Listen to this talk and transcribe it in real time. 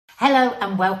Hello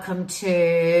and welcome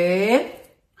to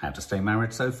How to Stay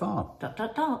Married So Far. ...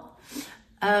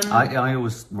 I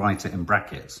always write it in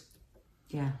brackets.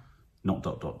 Yeah. Not ...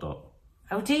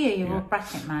 Oh, do you? You're a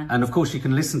bracket man. And of course, you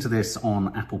can listen to this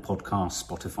on Apple Podcasts,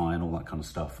 Spotify, and all that kind of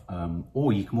stuff.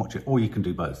 Or you can watch it, or you can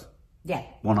do both. Yeah.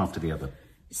 One after the other.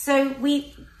 So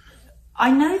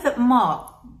I know that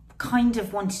Mark kind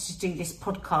of wanted to do this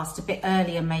podcast a bit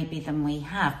earlier maybe than we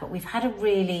have, but we've had a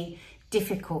really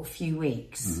difficult few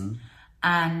weeks. Mm-hmm.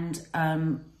 And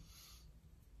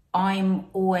I'm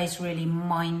always really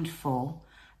mindful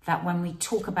that when we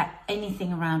talk about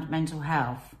anything around mental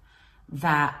health,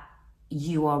 that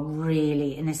you are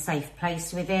really in a safe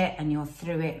place with it and you're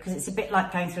through it, because it's a bit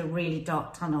like going through a really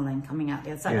dark tunnel and coming out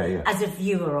the other side as a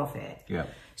viewer of it. Yeah.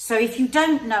 So if you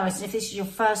don't know us, if this is your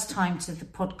first time to the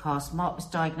podcast, Mark was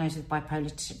diagnosed with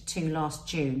bipolar 2 last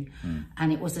June,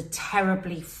 and it was a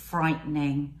terribly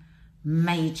frightening,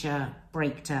 major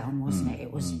breakdown, wasn't it?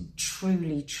 It was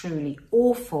truly, truly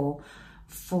awful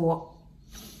for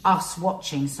us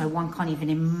watching, so one can't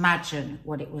even imagine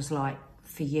what it was like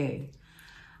for you.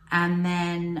 And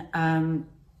then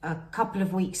a couple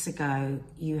of weeks ago,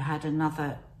 you had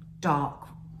another dark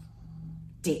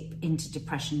dip into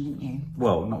depression, didn't you?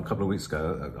 Well, not a couple of weeks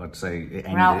ago. I'd say it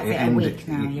ended. We're out of it a week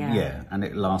now, yeah. Yeah, and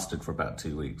it lasted for about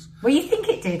 2 weeks. Well, you think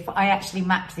it did, but I actually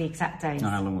mapped the exact days.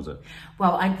 How long was it?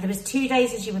 Well, there was 2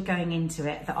 days as you were going into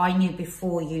it that I knew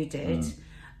before you did.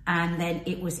 And then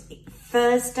it was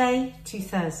Thursday to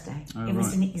Thursday. It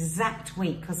was an exact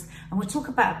week. And we'll talk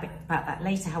about a bit about that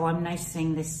later, how I'm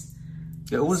noticing this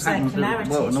circularity.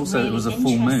 Well, and also really it was a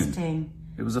full moon.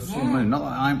 It was a full moon.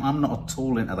 I'm not at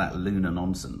all into that lunar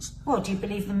nonsense. Well, do you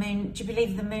believe the moon? Do you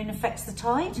believe the moon affects the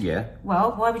tide? Yeah.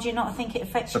 Well, why would you not think it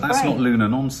affects your brain? But that's not lunar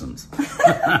nonsense.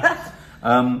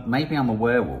 Maybe I'm a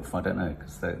werewolf. I don't know,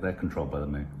 because they're controlled by the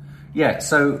moon. Yeah.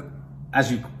 So,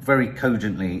 as you very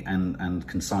cogently and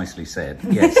concisely said,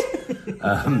 yes,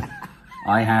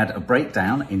 I had a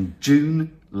breakdown in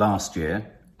June last year,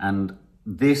 and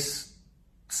this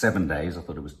 7 days, I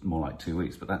thought it was more like 2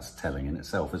 weeks, but that's telling in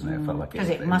itself, isn't it? It felt like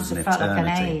it must have felt like an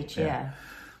age, yeah.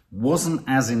 Wasn't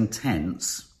as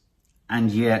intense,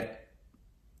 and yet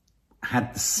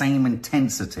had the same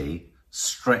intensity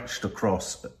stretched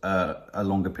across a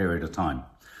longer period of time.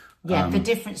 Yeah, the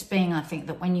difference being, I think,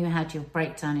 that when you had your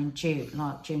breakdown in June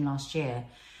last year,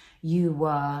 you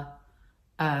were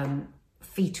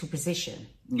fetal position.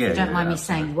 Yeah, you don't mind me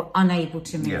absolutely. saying you were unable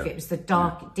to move. Yeah. It was the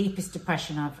deepest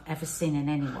depression I've ever seen in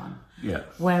anyone. Yeah.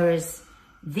 Whereas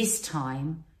this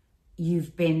time,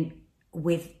 you've been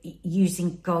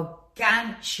using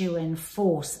gargantuan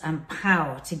force and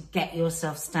power to get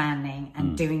yourself standing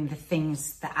and doing the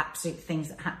absolute things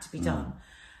that had to be done.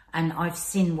 And I've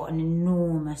seen what an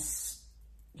enormous,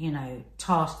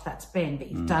 task that's been, but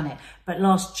you've done it. But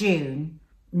last June,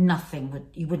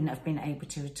 you wouldn't have been able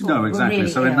to at all. No, exactly.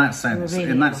 Really so ill. in that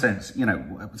sense,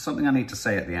 something I need to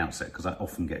say at the outset, because I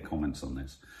often get comments on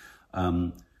this.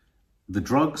 The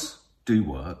drugs do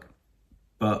work,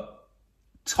 but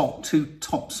top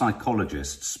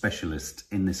psychologists, specialists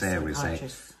in this area say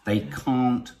they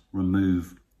can't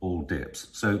remove all dips.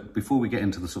 So before we get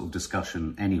into the sort of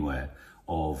discussion anywhere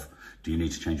of, do you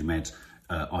need to change your meds?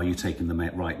 Are you taking the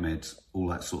right meds? All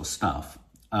that sort of stuff.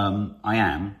 I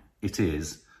am. It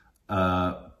is,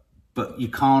 but you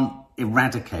can't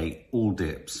eradicate all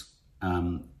dips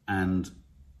and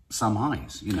some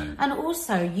highs, And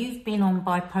also, you've been on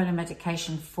bipolar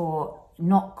medication for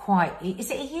not quite, is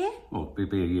it a year? Well,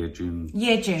 it'll be a year, June.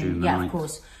 June, yeah, 9th. Of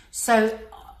course. So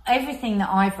everything that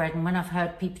I've read, and when I've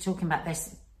heard people talking about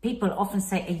this, people often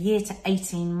say a year to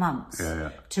 18 months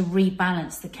to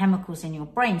rebalance the chemicals in your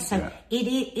brain. So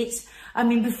it's,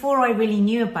 before I really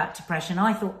knew about depression,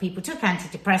 I thought people took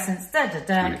antidepressants,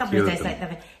 a couple of days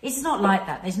later. It's not like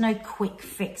that. There's no quick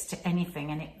fix to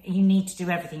anything, and you need to do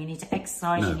everything. You need to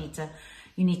exercise.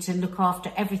 You need to look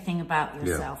after everything about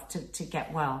yourself to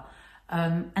get well.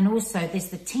 And also there's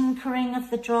the tinkering of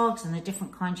the drugs and the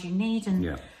different kinds you need.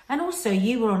 And also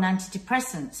you were on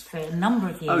antidepressants for a number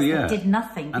of years that did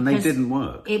nothing. And they didn't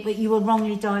work. But you were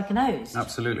wrongly diagnosed.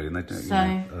 Absolutely. And they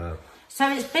don't, so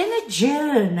it's been a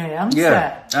journey, and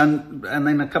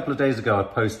then a couple of days ago I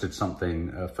posted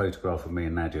something, a photograph of me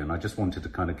and Nadia, and I just wanted to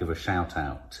kind of give a shout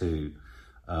out to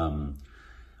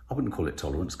I wouldn't call it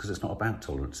tolerance, because it's not about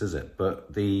tolerance, is it? But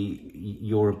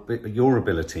your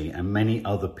ability and many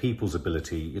other people's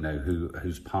ability,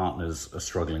 whose partners are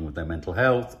struggling with their mental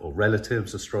health, or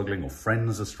relatives are struggling, or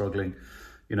friends are struggling,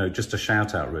 just a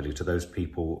shout out really to those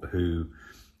people who,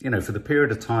 for the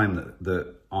period of time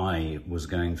that I was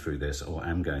going through this, or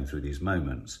am going through these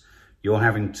moments, you're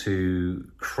having to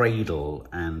cradle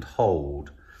and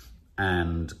hold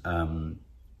and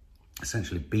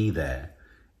essentially be there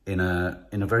in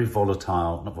a very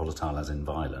volatile, not volatile as in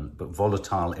violent, but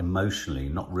volatile emotionally,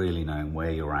 not really knowing where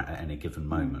you're at any given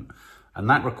moment. And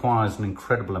that requires an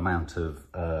incredible amount of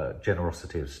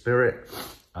generosity of spirit,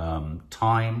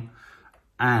 time,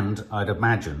 and I'd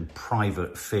imagine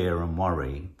private fear and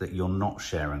worry that you're not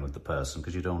sharing with the person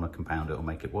because you don't want to compound it or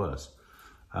make it worse.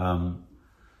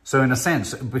 So in a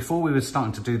sense, before we were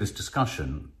starting to do this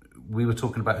discussion, we were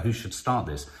talking about who should start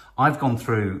this. I've gone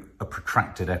through a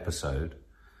protracted episode.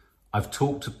 I've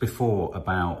talked before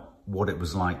about what it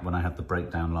was like when I had the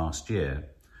breakdown last year,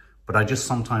 but I just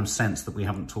sometimes sense that we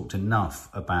haven't talked enough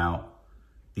about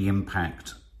the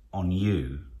impact on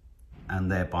you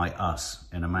and thereby us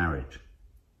in a marriage.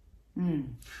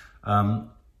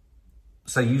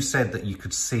 So you said that you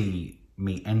could see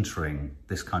me entering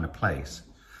this kind of place.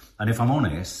 And if I'm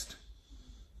honest,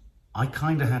 I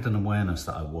kind of had an awareness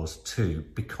that I was too,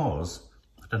 because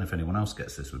I don't know if anyone else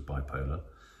gets this with bipolar.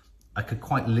 I could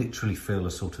quite literally feel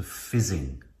a sort of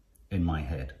fizzing in my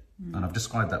head. And I've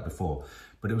described that before,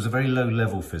 but it was a very low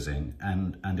level fizzing.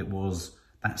 And it was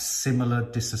that similar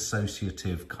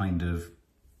disassociative kind of,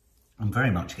 I'm very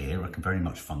much here, I can very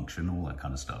much function, all that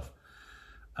kind of stuff.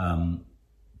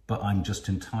 But I'm just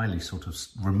entirely sort of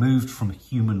removed from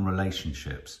human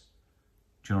relationships.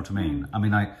 Do you know what I mean? I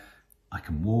mean, I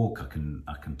can walk, I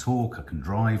can talk, I can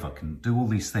drive, I can do all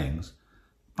these things,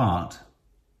 but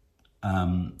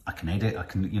I can edit, I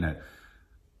can,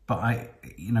 but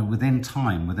within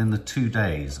time, within the 2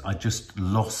 days, I just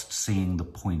lost seeing the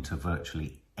point of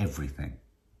virtually everything.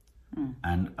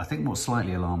 And I think what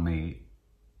slightly alarmed me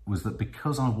was that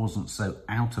because I wasn't so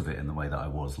out of it in the way that I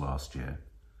was last year,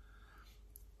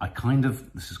 I kind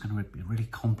of, this is going to be really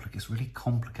complicated, it's really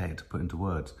complicated to put into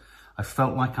words. I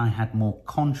felt like I had more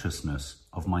consciousness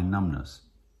of my numbness.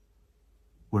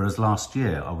 Whereas last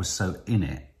year, I was so in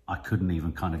it, I couldn't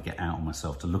even kind of get out of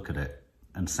myself to look at it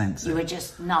and sense it. You were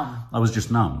just numb. I was just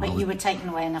numb. But you were taken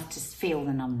away enough to feel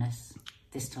the numbness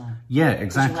this time. Yeah,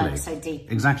 exactly. You weren't so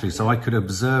deep. Exactly. So I could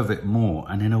observe it more.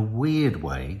 And in a weird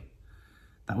way,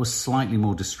 that was slightly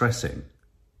more distressing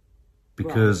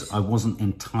because I wasn't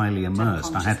entirely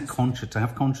immersed. I had to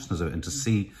have consciousness of it and to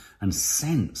see and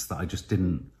sense that I just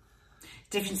didn't.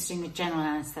 Difference between a general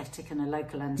anaesthetic and a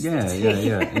local anaesthetic.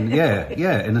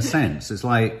 Yeah. In a sense, it's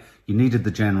like you needed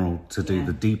the general to do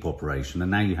the deep operation,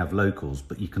 and now you have locals,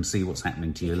 but you can see what's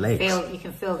happening to your legs. You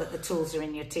can feel that the tools are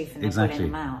in your teeth and they're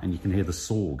pulling them out. And you can hear the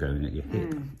saw going at your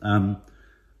hip.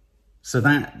 So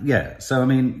I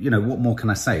mean, what more can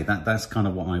I say? That's kind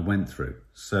of what I went through.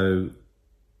 So,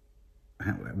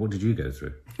 what did you go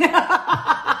through?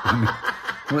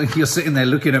 Well, you're sitting there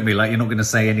looking at me like you're not going to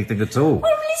say anything at all.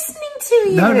 Well, I'm listening to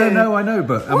you. No, I know,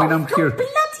 but I mean, I'm curious.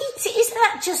 Isn't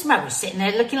that just Mary sitting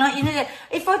there looking like,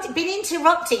 if I'd been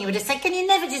interrupting, you would have said, can you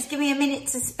never just give me a minute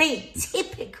to speak?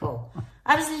 Typical.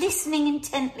 I was listening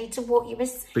intently to what you were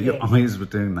saying. But your eyes were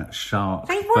doing that sharp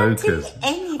they weren't focus. Doing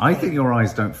anything. I think your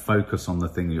eyes don't focus on the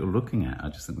thing you're looking at. I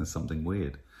just think there's something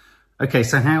weird. Okay,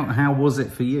 so how was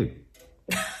it for you?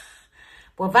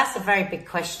 Well, that's a very big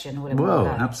question. Well,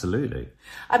 absolutely.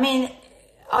 I mean,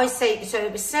 I say, so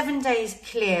it was 7 days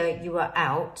clear you were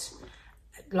out,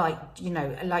 like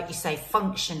you say,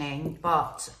 functioning,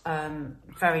 but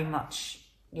very much,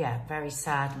 very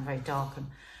sad and very dark. And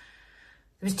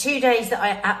there was 2 days that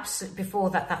I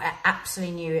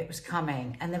absolutely knew it was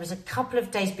coming. And there was a couple of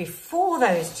days before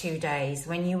those 2 days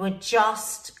when you were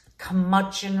just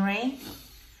curmudgeonly.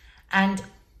 And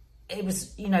it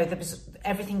was, there was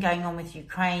everything going on with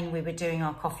Ukraine. We were doing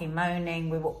our coffee moaning.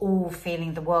 We were all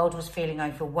feeling, the world was feeling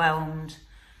overwhelmed.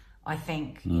 I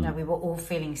think, we were all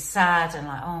feeling sad and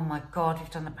like, oh my God, we've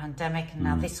done the pandemic and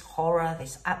now this horror,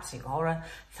 this absolute horror,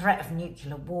 threat of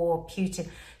nuclear war, Putin.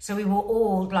 So we were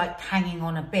all like hanging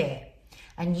on a bit.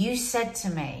 And you said to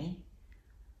me,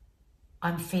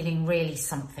 I'm feeling really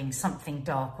something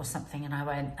dark or something. And I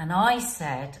went, and I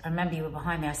said, I remember you were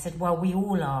behind me. I said, well, we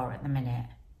all are at the minute.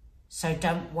 So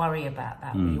don't worry about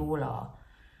that. We all are.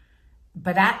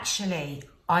 But actually,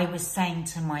 I was saying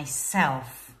to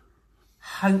myself,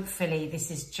 hopefully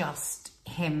this is just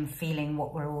him feeling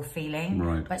what we're all feeling.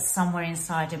 Right. But somewhere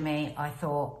inside of me, I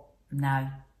thought, no,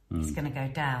 it's going to go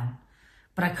down.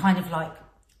 But I kind of like,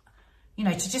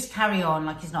 to just carry on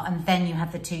like it's not. And then you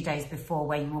have the 2 days before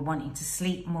where you were wanting to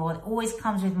sleep more. It always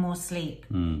comes with more sleep.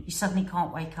 You suddenly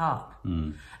can't wake up.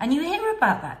 And you hear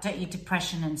about that, don't you?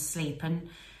 Depression and sleep.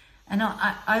 And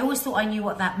I always thought I knew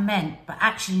what that meant, but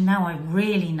actually now I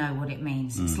really know what it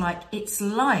means. It's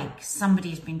like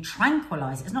somebody's been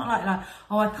tranquilized. It's not like,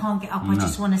 oh, I can't get up, I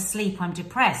just want to sleep, I'm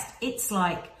depressed. It's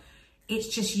like, it's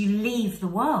just you leave the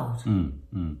world.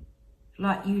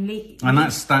 Like you leave, and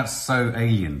that's so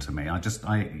alien to me. I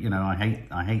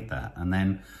hate that. And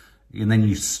then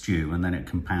you stew, and then it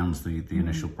compounds the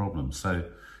initial problem. So,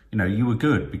 you were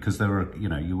good because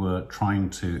you were trying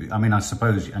to. I mean, I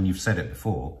suppose, and you've said it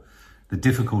before, the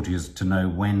difficulty is to know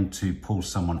when to pull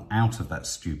someone out of that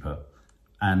stupor,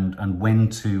 and when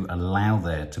to allow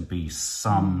there to be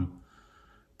some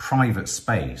private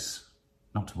space,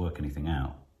 not to work anything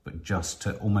out, but just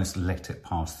to almost let it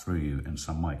pass through you in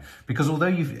some way. Because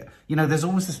although there's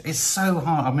always this, it's so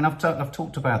hard. I mean, I've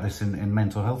talked about this in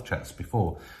mental health chats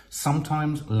before.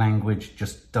 Sometimes language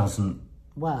just doesn't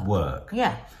work.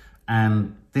 Yeah.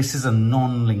 And this is a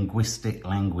non-linguistic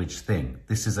language thing.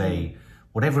 This is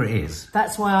whatever it is.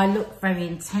 That's why I look very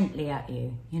intently at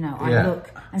you. I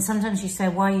look, and sometimes you say,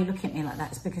 why are you looking at me like that?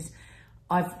 It's because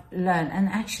I've learned, and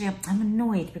actually I'm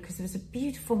annoyed because there was a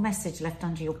beautiful message left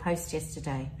under your post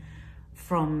yesterday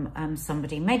from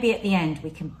somebody. Maybe at the end we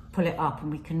can pull it up and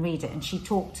we can read it. And she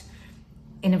talked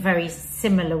in a very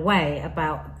similar way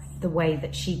about the way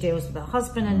that she deals with her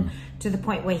husband, and to the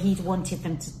point where he'd wanted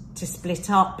them to split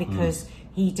up because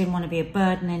he didn't want to be a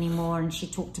burden anymore. And she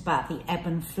talked about the ebb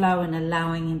and flow and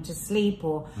allowing him to sleep,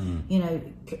 or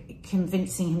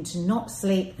convincing him to not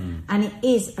sleep. And it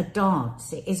is a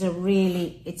dance.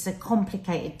 It's a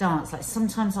complicated dance. Like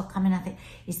sometimes I'll come in and I think,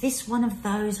 is this one of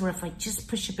those where if I just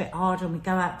push a bit harder and we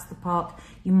go out to the park,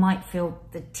 you might feel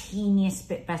the teeniest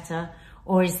bit better?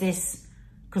 Or is this,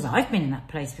 because I've been in that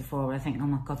place before where I think, oh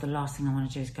my God, the last thing I want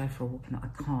to do is go for a walk, and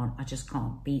I just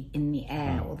can't be in the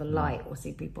air or the light or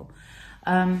see people.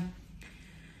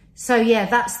 So yeah,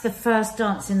 that's the first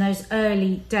dance in those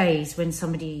early days when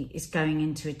somebody is going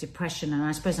into a depression. And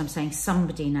I suppose I'm saying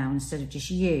somebody now instead of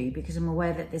just you, because I'm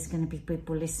aware that there's going to be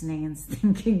people listening and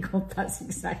thinking, God, that's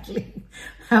exactly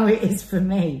how it is for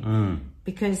me.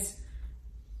 Because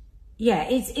yeah,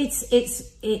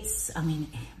 it's I mean,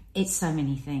 it's so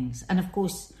many things. And of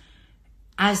course,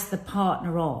 as the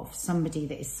partner of somebody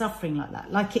that is suffering like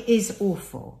that, like it is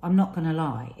awful. I'm not going to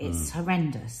lie. It's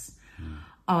horrendous.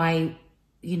 I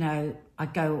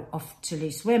go off to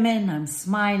Loose Women, I'm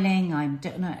smiling, and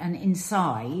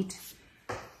inside,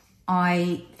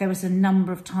 there was a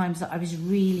number of times that I was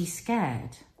really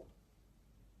scared.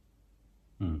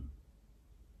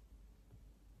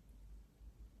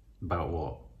 About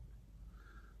what?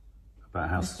 About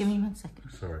how... Just give me 1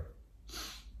 second. Sorry.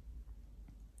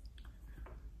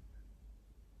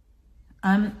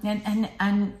 And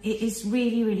it is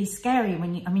really, really scary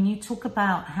when you talk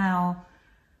about how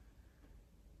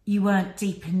you weren't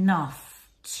deep enough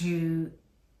to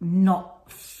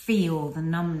not feel the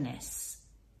numbness,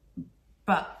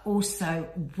 but also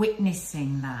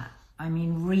witnessing that. I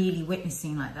mean, really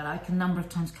witnessing like that. Like a number of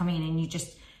times coming in and you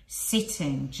just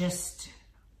sitting, just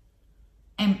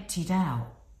emptied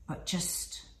out, but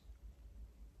just,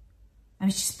 it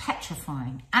was just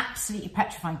petrifying, absolutely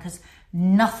petrifying, because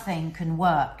nothing can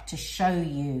work to show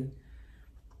you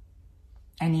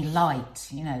any light,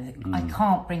 I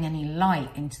can't bring any light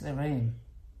into the room.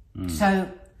 So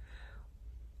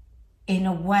in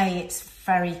a way it's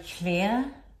very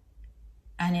clear,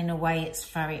 and in a way it's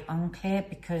very unclear,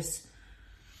 because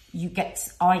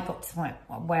I got to the point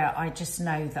where I just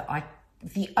know that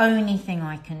the only thing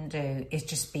I can do is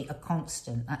just be a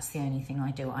constant. That's the only thing I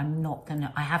do.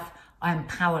 I'm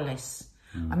powerless.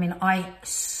 I mean, I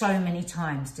so many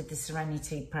times did the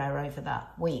Serenity prayer over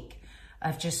that week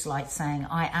of just like saying,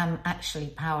 I am actually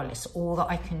powerless. All that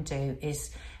I can do is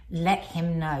let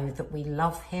him know that we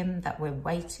love him, that we're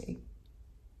waiting.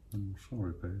 I'm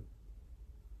sorry, babe.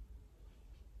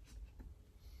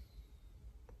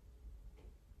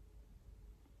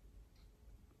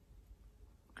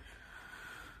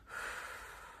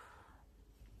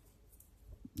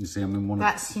 You see, I mean,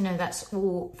 that's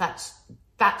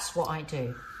what I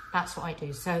do. That's what I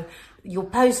do. So your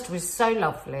post was so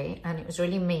lovely and it was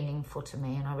really meaningful to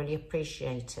me and I really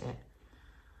appreciate it.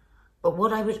 But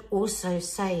what I would also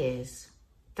say is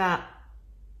that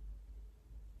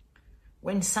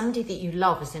when somebody that you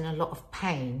love is in a lot of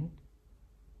pain,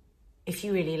 if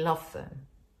you really love them,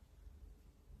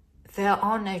 there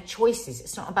are no choices.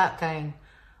 It's not about going,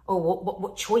 oh,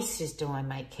 what choices do I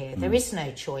make here? There is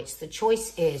no choice. The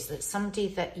choice is that somebody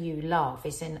that you love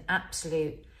is in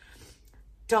absolute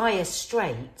dire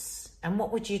straits, and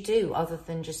what would you do other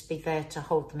than just be there to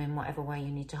hold them in whatever way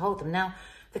you need to hold them? Now,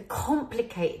 the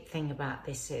complicated thing about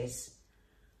this is,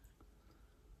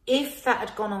 if that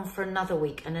had gone on for another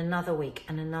week and another week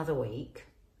and another week,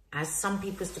 as some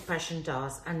people's depression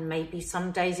does, and maybe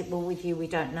some days it will with you, we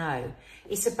don't know.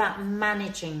 It's about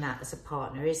managing that as a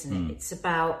partner, isn't it? It's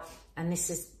about, and this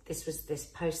was this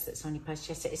post that's only posted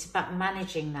yesterday, it's about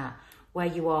managing that where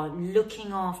you are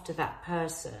looking after that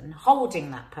person,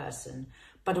 holding that person,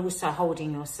 but also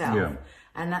holding yourself. Yeah.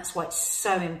 And that's why it's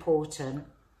so important.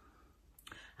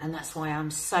 And that's why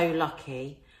I'm so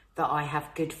lucky that I have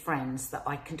good friends that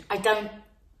I don't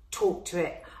talk to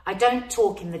it. I don't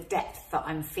talk in the depth that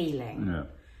I'm feeling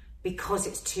because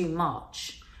it's too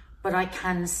much. But I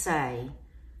can say,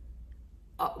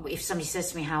 if somebody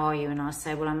says to me, how are you? And I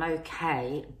say, well, I'm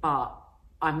okay, but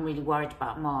I'm really worried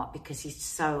about Mark because he's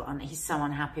so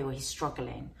unhappy or he's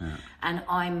struggling. Yeah. And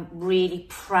I'm really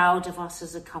proud of us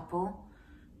as a couple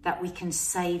that we can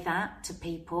say that to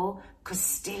people, because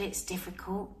still it's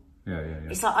difficult. Yeah.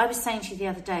 It's like I was saying to you the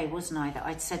other day, wasn't I, that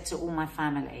I'd said to all my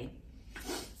family,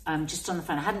 just on the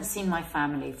phone, I hadn't seen my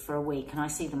family for a week, and I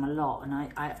see them a lot, and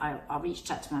I reached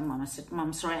out to my mum. I said,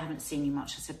 Mum, sorry I haven't seen you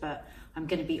much. I said, but I'm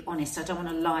going to be honest, I don't want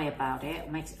to lie about it.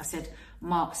 I said,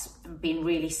 Mark's been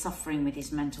really suffering with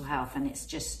his mental health, and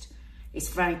it's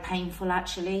very painful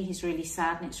actually. He's really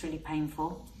sad and it's really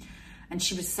painful. And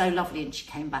she was so lovely, and she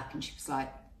came back and she was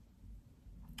like,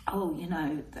 oh,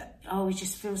 we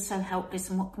just feel so helpless,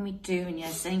 and what can we do? And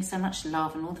saying so much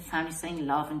love, and all the family saying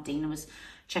love, and Dina was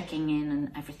checking in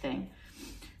and everything.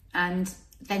 And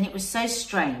then it was so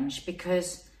strange,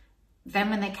 because then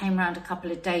when they came around a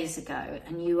couple of days ago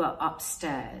and you were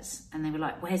upstairs and they were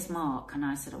like, where's Mark? And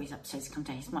I said, oh, he's upstairs, come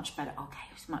down, he's much better. Okay,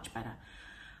 he's much better.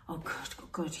 Oh,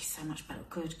 good, he's so much better.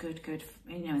 Good.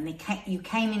 And you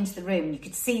came into the room and you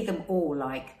could see them all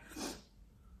like,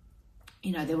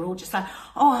 they were all just like,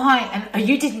 oh, hi. And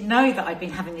you didn't know that I'd been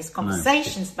having these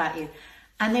conversations about you.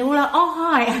 And they were like, oh,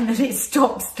 hi. And then it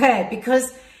stops there,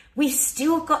 because we've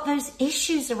still got those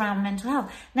issues around mental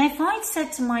health. Now, if I'd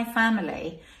said to my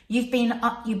family, you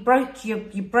broke your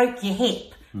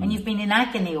hip and you've been in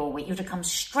agony all week, you'd have come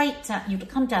straight down, you'd have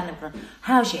come down and gone,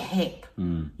 how's your hip?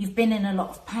 You've been in a lot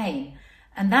of pain.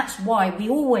 And that's why we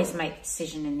always make the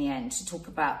decision in the end to talk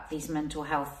about these mental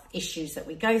health issues that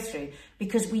we go through,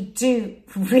 because we do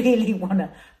really want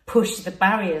to push the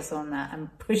barriers on that and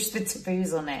push the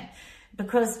taboos on it.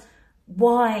 Because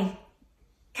it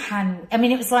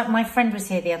was like my friend was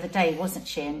here the other day, wasn't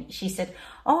she? And she said,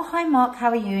 oh, hi, Mark, how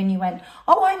are you? And you went,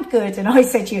 oh, I'm good. And I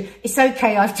said to you, it's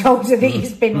okay, I've told her that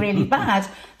it's been really bad,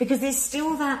 because there's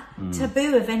still that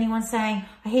taboo of anyone saying,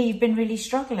 I hear you've been really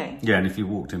struggling. Yeah, and if you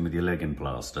walked in with your leg in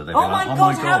plaster, they'd be like, oh my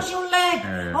God, how's your leg?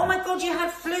 Yeah. Oh my God, you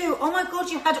had flu. Oh my God,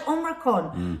 you had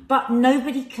Omicron. But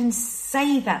nobody can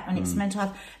say that when it's mental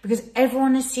health, because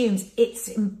everyone assumes it's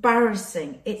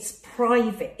embarrassing, it's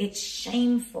private, it's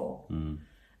shameful.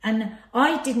 And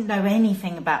I didn't know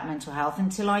anything about mental health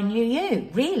until I knew you,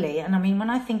 really. And I mean,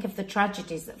 when I think of the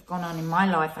tragedies that have gone on in my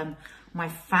life and my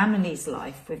family's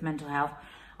life with mental health,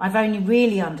 I've only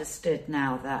really understood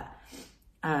now that,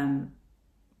 all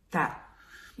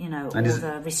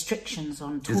the restrictions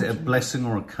on talking. Is it a blessing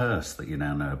or a curse that you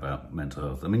now know about mental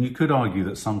health? I mean, you could argue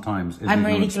that sometimes I'm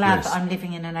really glad that I'm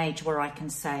living in an age where I can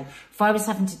say, if I was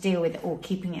having to deal with it or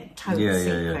keeping it totally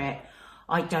secret,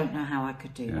 I don't know how I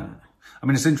could do that. I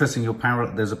mean, it's interesting.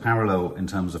 There's a parallel in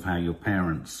terms of how your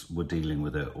parents were dealing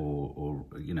with it, or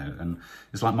and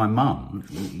it's like my mum.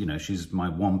 She's my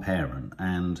one parent,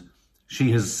 and she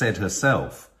has said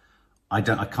herself, I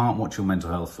can't watch your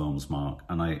mental health films, Mark,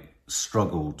 and I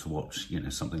struggle to watch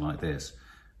something like this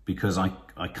because I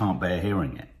can't bear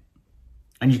hearing it.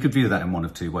 And you could view that in one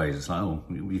of two ways. It's like, oh,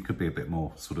 you could be a bit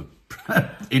more sort of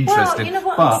interested. Well,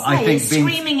 what I think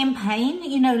screaming in pain,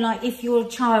 like if your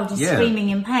child is screaming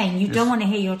in pain, you don't want to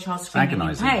hear your child screaming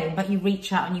in pain, but you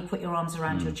reach out and you put your arms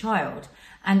around your child.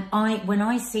 And when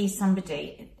I see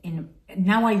somebody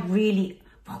now I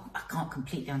can't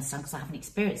completely understand because I haven't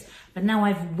experienced, but now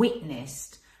I've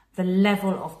witnessed the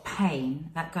level of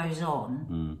pain that goes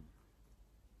on.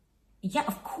 Yeah,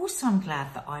 of course I'm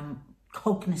glad that I'm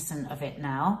cognizant of it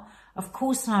now. Of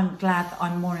course I'm glad that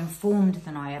I'm more informed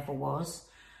than I ever was.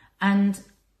 And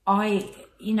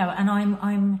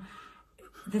I'm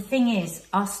the thing is,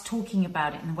 us talking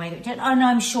about it in the way that we did, and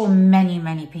I'm sure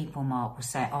many people, Mark, will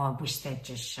say, oh, I wish they'd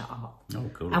just shut up. Oh,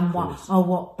 God, and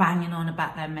what banging on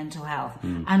about their mental health.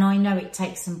 And I know it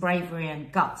takes some bravery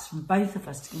and guts from both of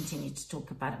us to continue to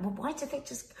talk about it. Well, why do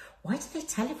they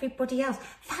tell everybody else?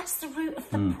 That's the root of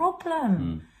the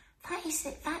problem. That is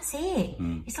it. That's it.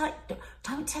 It's like,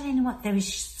 don't tell anyone. There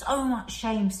is so much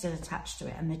shame still attached to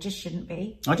it, and there just shouldn't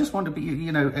be. I just wonder,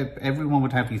 everyone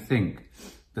would have you think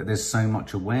that there's so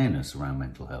much awareness around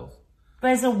mental health.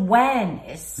 There's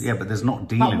awareness. Yeah, but there's not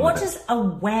dealing with it. But what does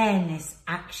awareness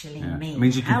actually mean? It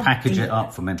means you can package it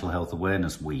up for Mental Health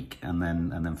Awareness Week and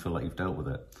then feel like you've dealt with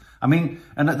it. I mean,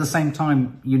 and at the same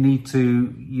time, you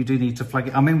do need to flag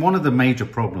it. I mean, one of the major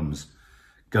problems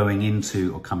going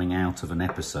into or coming out of an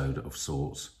episode of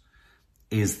sorts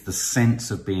is the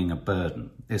sense of being a burden.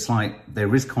 It's like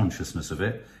there is consciousness of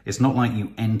it. It's not like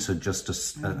you enter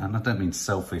just and I don't mean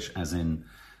selfish as in,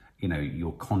 you know,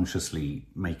 you're consciously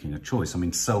making a choice. I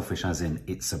mean selfish as in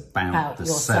it's about the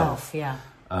yourself, self. yeah.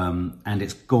 And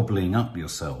it's gobbling up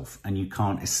yourself, and you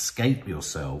can't escape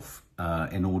yourself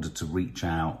in order to reach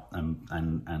out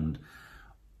and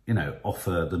you know,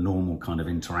 offer the normal kind of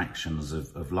interactions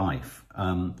of life.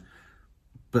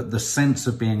 But the sense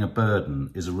of being a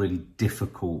burden is a really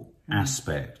difficult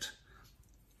aspect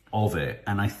of it.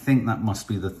 And I think that must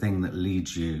be the thing that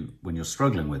leads you, when you're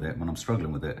struggling with it, when I'm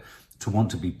struggling with it, to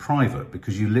want to be private,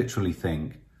 because you literally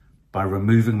think, by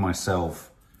removing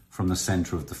myself from the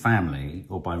center of the family,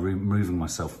 or by removing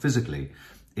myself physically,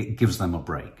 it gives them a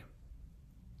break.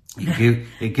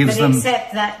 It gives them.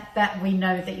 Except that we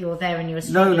know that you're there and you're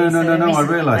struggling. No. I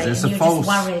realise it's a false.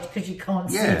 You're just worried because you can't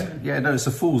see them. Yeah. No, it's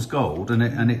a fool's gold,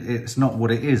 and it's not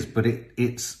what it is. But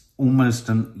it's almost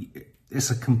it's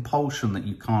a compulsion that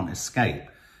you can't escape.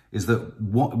 Is that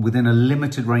what, within a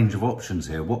limited range of options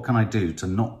here? What can I do to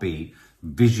not be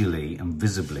visually and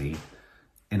visibly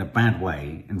in a bad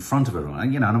way in front of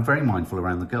everyone? You know, and I'm very mindful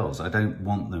around the girls. I don't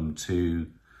want them to.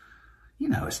 You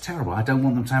know, it's terrible. I don't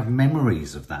want them to have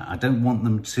memories of that. I don't want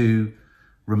them to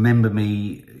remember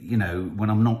me, you know, when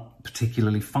I'm not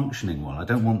particularly functioning well. I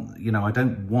don't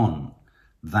want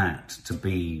that to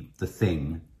be the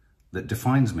thing that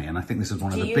defines me. And I think this is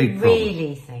one of the big problems. Do you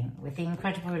really think, with the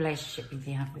incredible relationship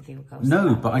you have with your girls?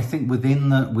 No, but I think within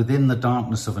the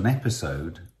darkness of an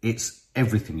episode, it's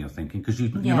everything you're thinking, because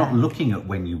you're not looking at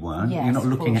when you weren't. Yes, you're not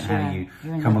looking at how you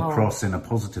come across in a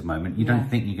positive moment. You don't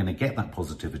think you're going to get that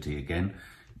positivity again.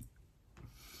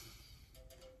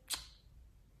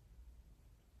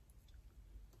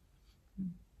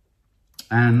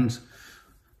 And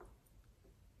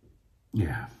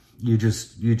yeah, you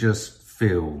just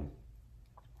feel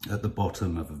at the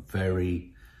bottom of a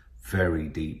very, very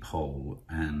deep hole,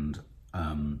 and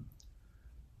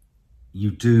you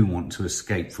do want to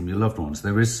escape from your loved ones.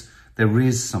 There is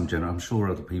some I'm sure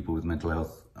other people with mental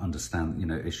health understand, you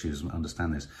know, issues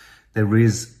understand this. There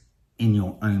is, in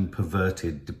your own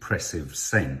perverted, depressive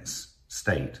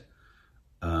state,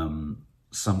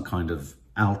 some kind of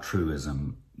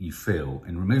altruism you feel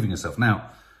in removing yourself.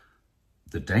 Now,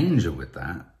 the danger with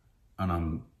that, and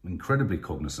I'm incredibly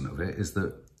cognizant of it, is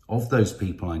that of those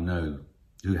people I know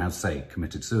who have, say,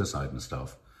 committed suicide and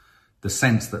stuff, the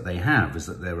sense that they have is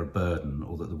that they're a burden,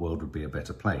 or that the world would be a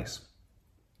better place.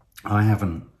 I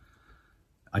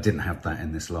didn't have that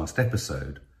in this last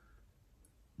episode,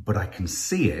 but I can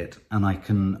see it, and I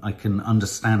can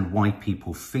understand why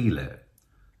people feel it.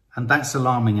 And that's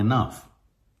alarming enough.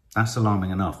 That's alarming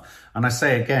enough. And I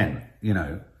say again, you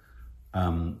know,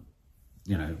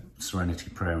 Serenity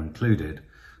Prayer included,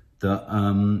 that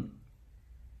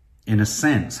in a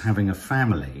sense, having a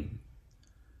family,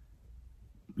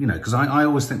 you know, because I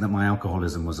always think that my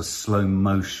alcoholism was a slow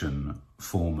motion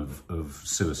form of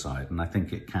suicide, and I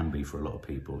think it can be for a lot of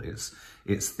people.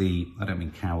 It's the, I don't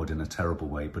mean coward in a terrible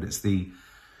way, but it's the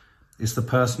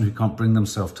person who can't bring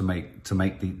themselves to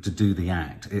do the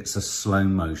act. It's a slow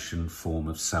motion form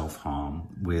of self-harm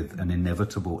with an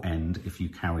inevitable end if you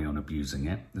carry on abusing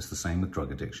it. It's the same with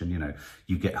drug addiction. You know,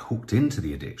 you get hooked into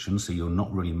the addiction, so you're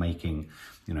not really making,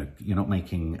 you know, you're not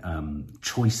making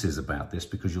choices about this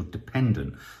because you're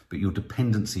dependent, but your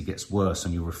dependency gets worse,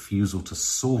 and your refusal to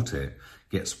sort it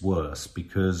gets worse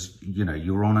because, you know,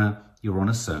 you're on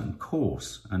a certain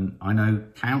course. And I know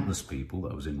countless people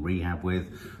that I was in rehab with,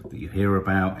 that you hear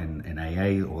about in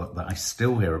AA, or that I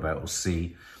still hear about or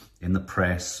see in the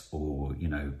press, or, you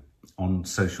know, on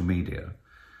social media,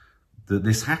 that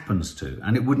this happens to.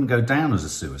 And it wouldn't go down as a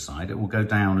suicide. It will go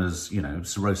down as, you know,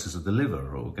 cirrhosis of the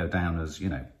liver, or go down as, you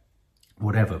know,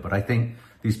 whatever. But I think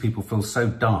these people feel so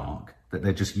dark that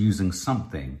they're just using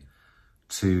something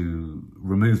to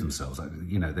remove themselves,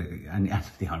 you know, and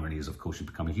the irony is, of course, you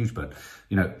become a huge burden.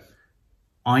 You know,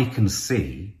 I can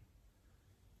see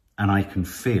and I can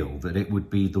feel that it would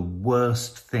be the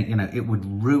worst thing, you know, it would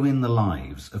ruin the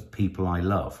lives of people I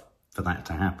love for that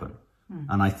to happen.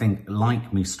 And I think,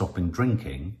 like me stopping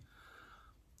drinking,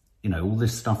 you know, all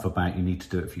this stuff about you need to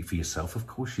do it for yourself, of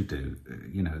course you do.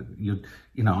 You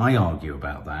know, I argue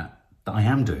about that I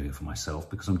am doing it for myself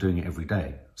because I'm doing it every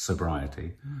day,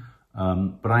 sobriety.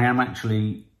 But I am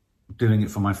actually doing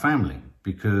it for my family,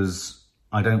 because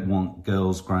I don't want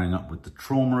girls growing up with the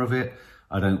trauma of it.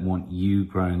 I don't want you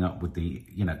growing up with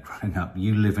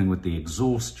you living with the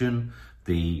exhaustion,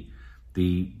 the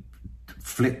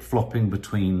flip-flopping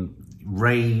between,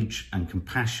 rage and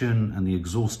compassion and the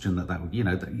exhaustion that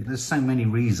would, there's so many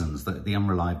reasons, that the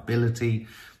unreliability,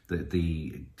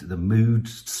 the mood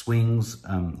swings,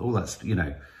 all that's,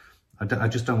 I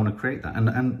just don't want to create that.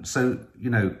 And so,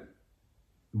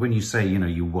 when you say,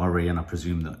 you worry, and I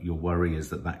presume that your worry is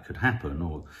that could happen,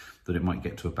 or that it might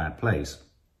get to a bad place.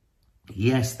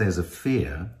 Yes, there's a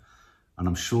fear, and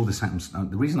I'm sure this happens.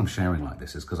 The reason I'm sharing like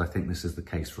this is because I think this is the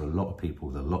case for a lot of people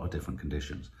with a lot of different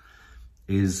conditions,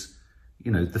 is,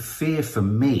 the fear for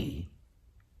me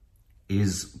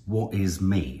is what is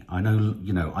me. I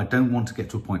know, I don't want to get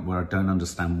to a point where I don't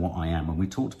understand what I am. And we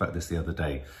talked about this the other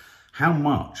day, how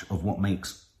much of what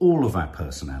makes all of our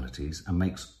personalities and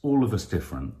makes all of us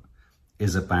different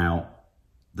is about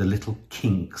the little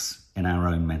kinks in our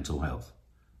own mental health,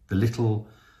 the little,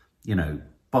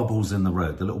 bubbles in the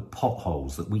road, the little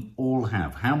potholes that we all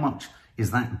have. How much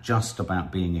is that just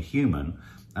about being a human?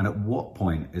 And at what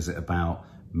point is it about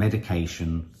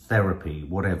medication, therapy,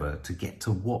 whatever, to get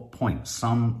to what point?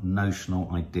 Some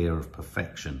notional idea of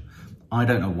perfection. I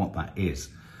don't know what that is.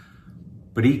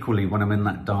 But equally, when I'm in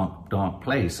that dark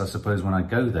place, I suppose when I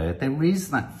go there, there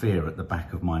is that fear at the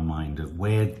back of my mind of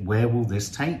where will this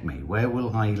take me? Where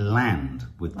will I land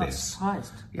with this?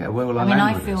 Surprised. Yeah, where will I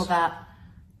land with this? I feel that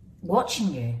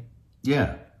watching you.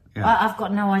 Yeah. I've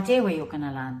got no idea where you're going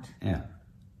to land. Yeah.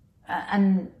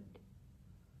 And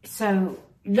so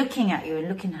looking at you and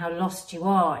looking how lost you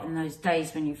are in those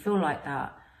days when you feel like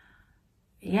that,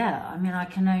 I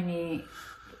can only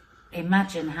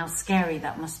imagine how scary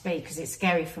that must be, because it's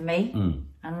scary for me, and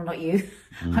I'm not you.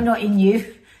 I'm not in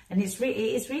you, and it's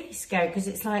really scary, because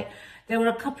it's like there were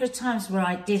a couple of times where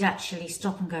I did actually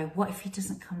stop and go, what if he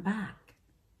doesn't come back?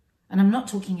 And I'm not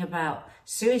talking about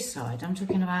suicide, I'm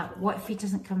talking about what if he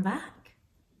doesn't come back?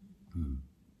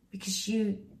 Because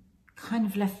you kind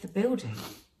of left the building.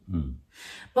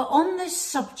 But on this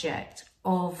subject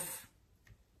of,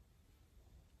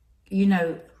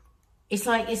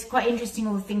 it's quite interesting,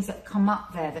 all the things that come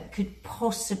up there that could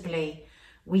possibly,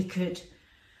 we could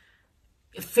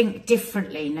think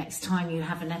differently next time you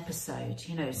have an episode,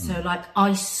 So like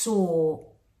I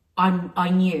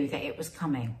knew that it was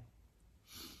coming.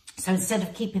 So instead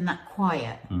of keeping that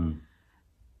quiet,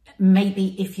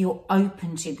 maybe if you're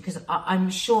open to, because I'm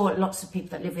sure lots of people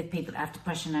that live with people that have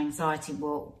depression and anxiety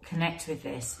will connect with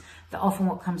this, that often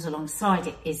what comes alongside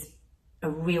it is a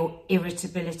real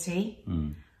irritability.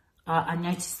 I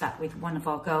noticed that with one of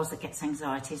our girls that gets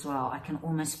anxiety as well. I can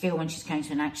almost feel when she's going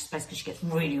to an anxious space, because she gets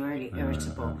really, really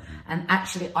irritable. And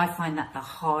actually, I find that the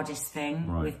hardest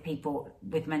thing with people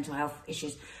with mental health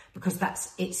issues, because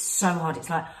it's so hard. It's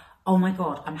like, oh my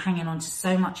God, I'm hanging on to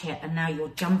so much here, and now you're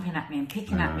jumping at me and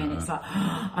picking at me, and it's like,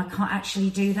 oh, I can't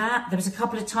actually do that. There was a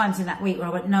couple of times in that week where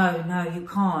I went, no, you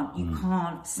can't. You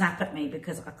can't snap at me,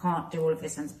 because I can't do all of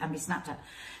this and be snapped at.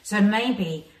 So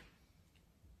maybe,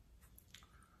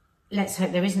 let's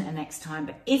hope there isn't a next time,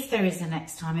 but if there is a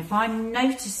next time, if I'm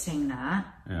noticing that,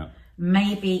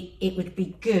 maybe it would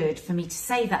be good for me to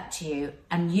say that to you,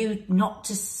 and you not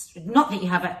that you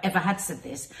have ever had said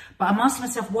this, but I'm asking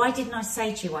myself, why didn't I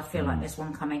say to you, I feel like there's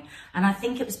one coming? And I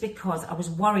think it was because I was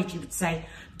worried you would say,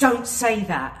 don't say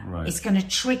that. It's going to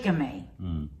trigger me.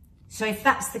 So if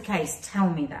that's the case, tell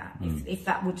me that. If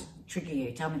that would trigger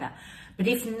you, tell me that. But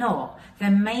if not,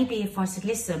 then maybe if I said,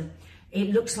 listen,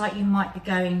 it looks like you might be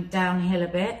going downhill a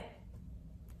bit,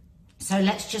 so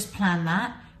let's just plan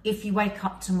that. If you wake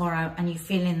up tomorrow and you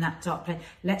feel in that dark place,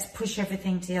 let's push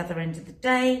everything to the other end of the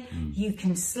day. You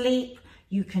can sleep,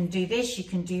 you can do this, you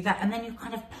can do that. And then you're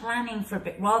kind of planning for a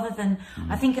bit, rather than,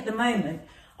 I think at the moment,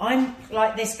 I'm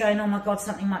like this going, oh my God,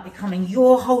 something might be coming.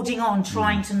 You're holding on,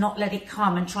 trying to not let it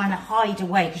come and trying to hide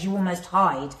away, because you almost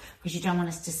hide because you don't want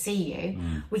us to see you.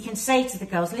 We can say to the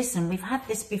girls, listen, we've had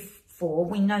this before.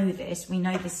 We know this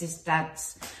is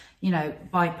Dad's,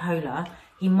 bipolar.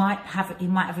 He might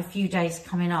have a few days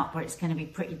coming up where it's going to be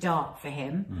pretty dark for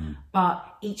him, but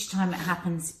each time it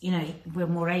happens, we're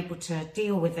more able to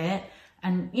deal with it,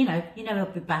 and he'll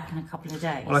be back in a couple of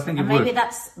days. Well, I think maybe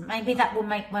that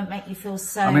won't make you feel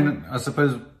so. I mean, I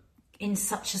suppose in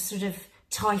such a sort of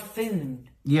typhoon.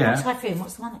 Yeah. Not typhoon.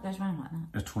 What's the one that goes around like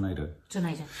that? A tornado.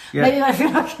 Tornado. Yeah. Maybe I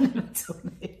feel like in a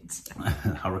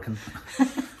tornado. Hurricane.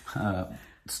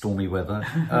 Stormy weather.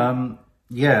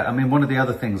 Yeah, I mean, one of the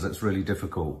other things that's really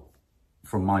difficult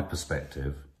from my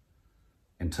perspective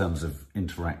in terms of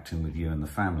interacting with you and the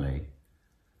family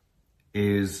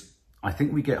is, I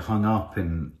think we get hung up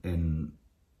in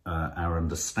our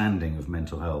understanding of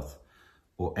mental health,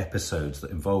 or episodes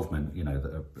that involve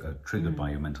that are triggered by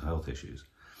your mental health issues.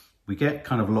 We get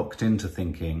kind of locked into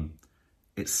thinking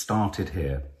it started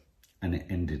here and it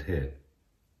ended here.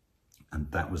 And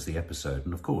that was the episode.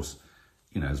 And of course,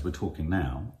 you know, as we're talking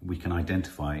now, we can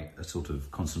identify a sort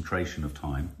of concentration of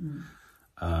time.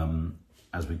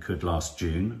 As we could last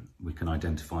June, we can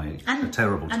identify a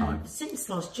terrible time. And since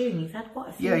last June, you've had quite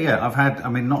a few. Yeah. I've had, I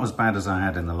mean, not as bad as I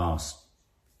had in the last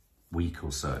week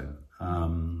or so.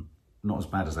 Not as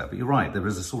bad as that, but you're right. There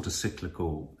is a sort of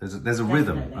cyclical. There's a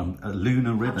rhythm, a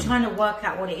lunar rhythm. I'm trying to work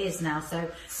out what it is now. So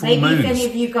maybe if any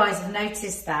of you guys have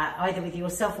noticed that, either with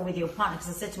yourself or with your partner,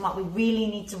 because I said to Mark, we really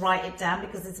need to write it down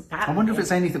because it's a pattern. I wonder if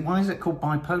it's anything. Why is it called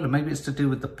bipolar? Maybe it's to do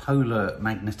with the polar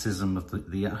magnetism of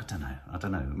the. I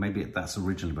don't know. Maybe that's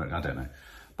originally, but I don't know.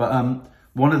 But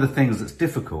one of the things that's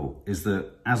difficult is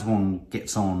that as one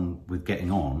gets on with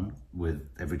getting on with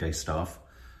everyday stuff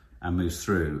and moves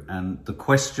through. And the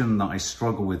question that I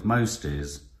struggle with most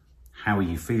is, how are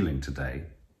you feeling today?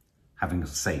 Having,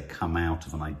 say, come out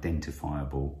of an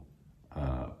identifiable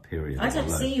period. I don't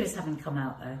see you as having come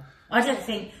out, though. I don't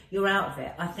think you're out of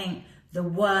it. I think the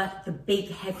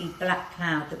big, heavy black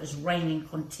cloud that was raining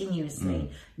continuously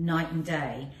night and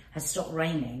day has stopped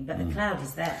raining, but the cloud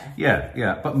is there.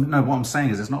 Yeah. But no, what I'm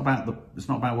saying is it's not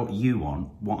about what you want.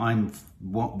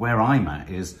 Where I'm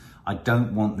at is, I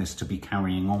don't want this to be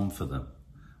carrying on for them.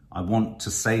 I want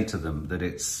to say to them that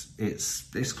it's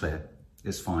clear,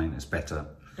 it's fine, it's better.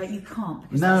 But you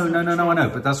can't. No, I know,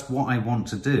 but that's what I want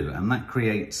to do, and that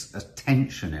creates a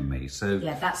tension in me. So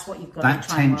yeah, that's what you've got. That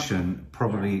tension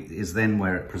probably is then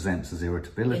where it presents as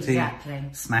irritability,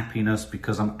 snappiness,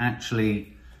 because I'm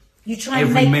actually. You try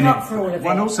and make up for all of it.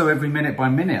 And also every minute by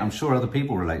minute, I'm sure other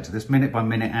people relate to this, minute by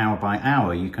minute, hour by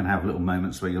hour, you can have little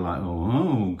moments where you're like,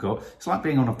 oh God. It's like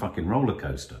being on a fucking roller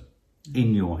coaster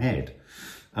in your head.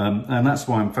 And that's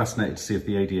why I'm fascinated to see if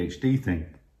the ADHD thing,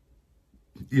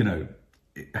 you know,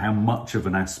 how much of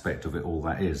an aspect of it all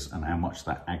that is and how much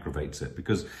that aggravates it.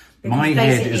 Because my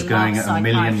head is going at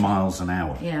 1,000,000 miles an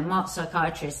hour. Yeah, Mark's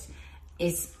psychiatrist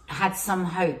had some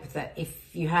hope that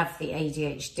if you have the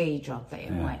ADHD drug, that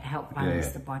it might help balance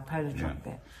the bipolar drug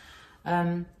bit.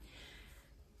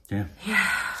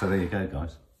 So there you go,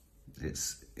 guys.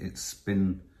 It's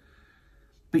been,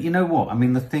 but you know what? I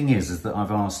mean, the thing is that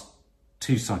I've asked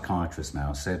 2 psychiatrists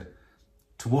now. I said,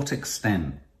 to what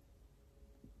extent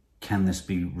can this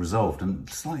be resolved? And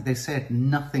it's like they said,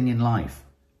 nothing in life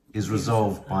is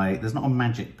resolved by. There's not a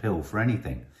magic pill for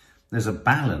anything. There's a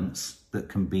balance that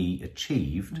can be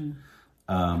achieved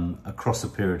across a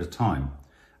period of time.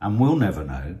 And we'll never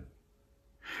know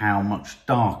how much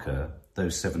darker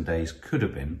those 7 days could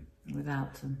have been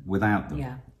without them.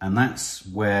 Yeah. And that's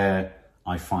where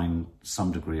I find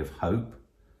some degree of hope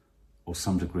or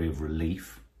some degree of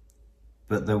relief.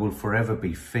 But there will forever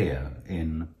be fear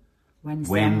in when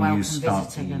you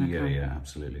start to... Yeah,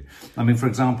 absolutely. I mean, for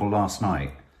example, last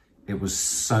night, it was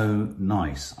so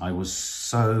nice. I was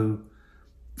so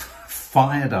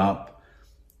fired up,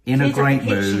 in a great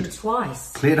mood.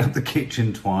 Cleared up the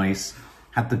kitchen twice,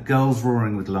 had the girls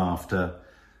roaring with laughter.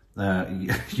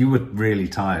 You were really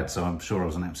tired, so I'm sure I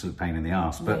was an absolute pain in the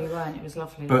arse. But no, you weren't. It was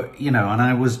lovely. But, you know, and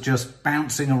I was just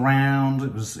bouncing around.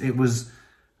 It was,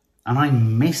 and I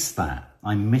missed that.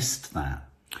 I missed that.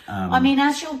 I mean,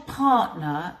 as your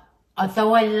partner,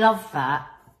 although I love that,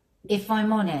 if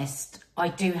I'm honest, I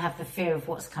do have the fear of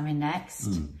what's coming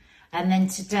next. And then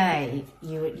today,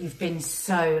 you've been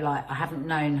so like, I haven't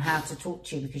known how to talk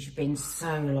to you because you've been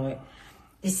so like,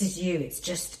 this is you. It's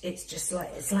just like,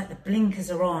 it's like the blinkers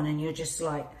are on and you're just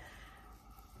like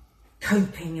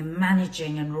coping and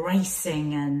managing and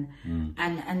racing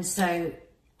and so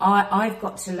I've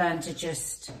got to learn to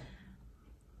just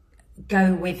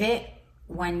go with it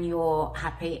when you're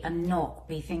happy and not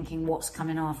be thinking what's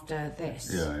coming after this.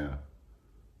 Yeah.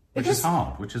 Which is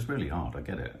hard, which is really hard. I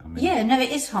get it. I mean, yeah, no, it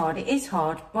is hard,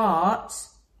 but,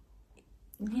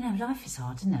 you know, life is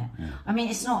hard, isn't it? Yeah. I mean,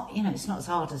 it's not as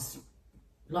hard as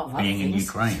a lot of other things. Being in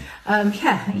Ukraine.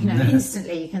 Yeah, you know,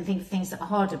 instantly you can think of things that are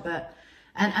harder, but,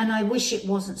 and I wish it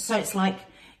wasn't so. It's like,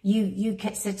 you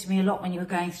said to me a lot when you were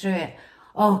going through it,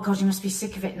 oh God, you must be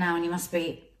sick of it now, and you must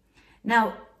be,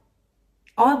 now,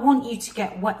 I want you to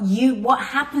get what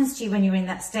happens to you when you're in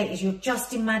that state is you're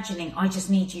just imagining, I just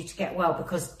need you to get well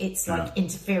because it's like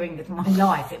interfering with my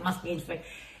life. It must be interfering.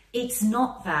 It's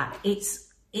not that. It's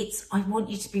I want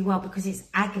you to be well because it's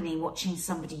agony watching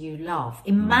somebody you love.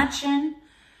 Imagine,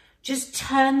 just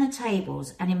turn the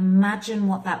tables and imagine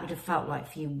what that would have felt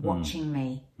like for you watching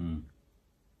me.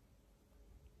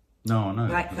 No,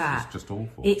 like that. It's just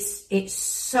awful. It's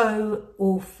so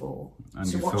awful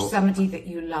to watch somebody that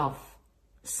you love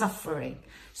suffering.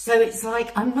 So it's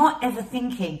like, I'm not ever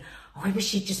thinking, oh, I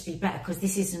wish he'd just be better because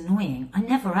this is annoying. I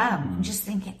never am. I'm just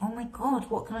thinking, oh my God,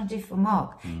 what can I do for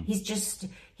Mark? He's just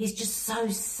so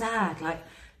sad. Like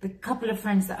the couple of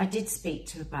friends that I did speak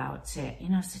to about it, you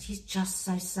know, I said, he's just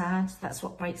so sad. That's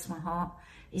what breaks my heart.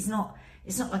 It's not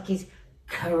like he's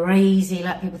crazy,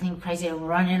 like people think crazy and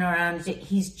running around.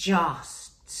 He's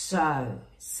just so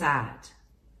sad.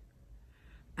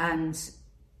 And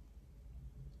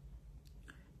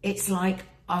it's like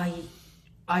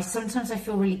sometimes I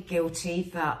feel really guilty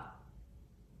that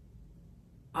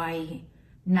I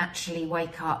naturally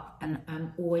wake up and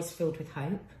I'm always filled with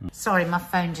hope. Sorry, my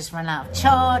phone just ran out of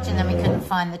charge and then we couldn't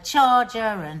find the charger,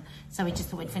 and so we just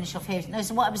thought we'd finish off here. No,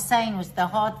 so what I was saying was the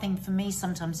hard thing for me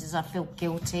sometimes is I feel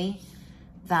guilty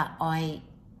that I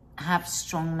have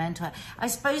strong mental health. I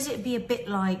suppose it'd be a bit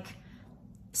like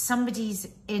somebody's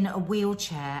in a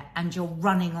wheelchair and you're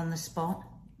running on the spot.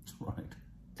 Right.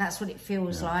 That's what it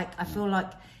feels like. I feel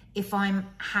like if I'm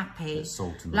happy,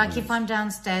 like if I'm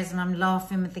downstairs and I'm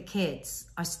laughing with the kids,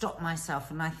 I stop myself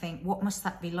and I think, what must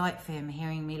that be like for him,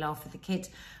 hearing me laugh with the kids?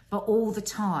 But all the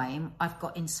time, I've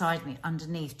got inside me,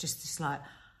 underneath, just this like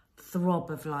throb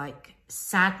of like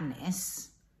sadness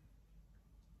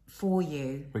for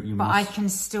you. But I can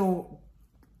still,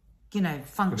 you know,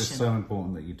 function. But it's so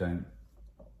important that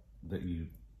you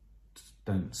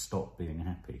don't stop being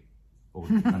happy.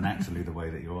 And actually the way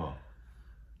that you are,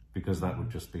 because that would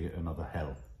just be another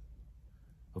hell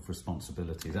of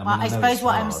responsibilities. I suppose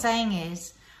what I'm saying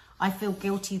is I feel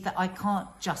guilty that I can't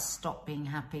just stop being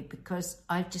happy because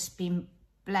I've just been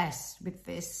blessed with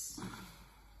this.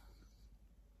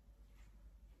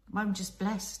 I'm just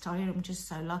blessed. I'm just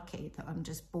so lucky that I'm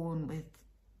just born with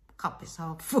a cup is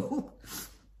half full.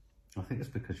 I think it's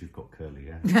because you've got curly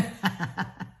hair.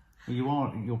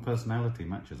 Your personality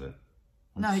matches it.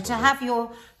 To have your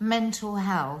mental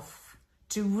health,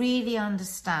 to really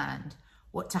understand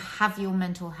what to have your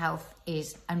mental health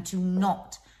is and to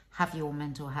not have your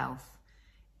mental health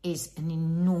is an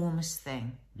enormous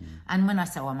thing. And when I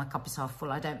say, my cup is half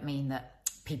full, I don't mean that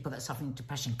people that are suffering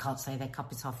depression can't say their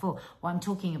cup is half full. What I'm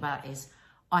talking about is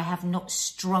I have not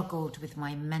struggled with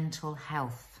my mental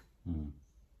health.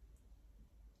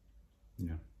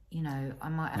 Yeah. You know, I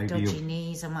might have dodgy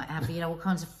knees, I might have, you know, all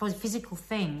kinds of physical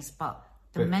things, but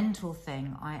the mental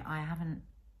thing, I haven't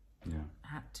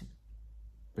had to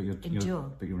endure.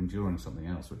 But you're enduring something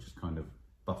else, which is kind of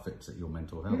buffets at your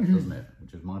mental health, doesn't it?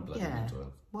 Which is my bloody mental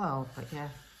health. Well, but yeah.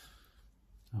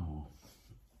 Oh.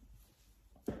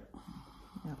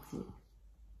 That's it.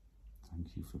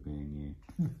 Thank you for being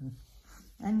you.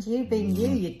 And you being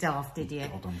you daft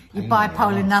idiot. God, you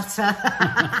bipolar nutter.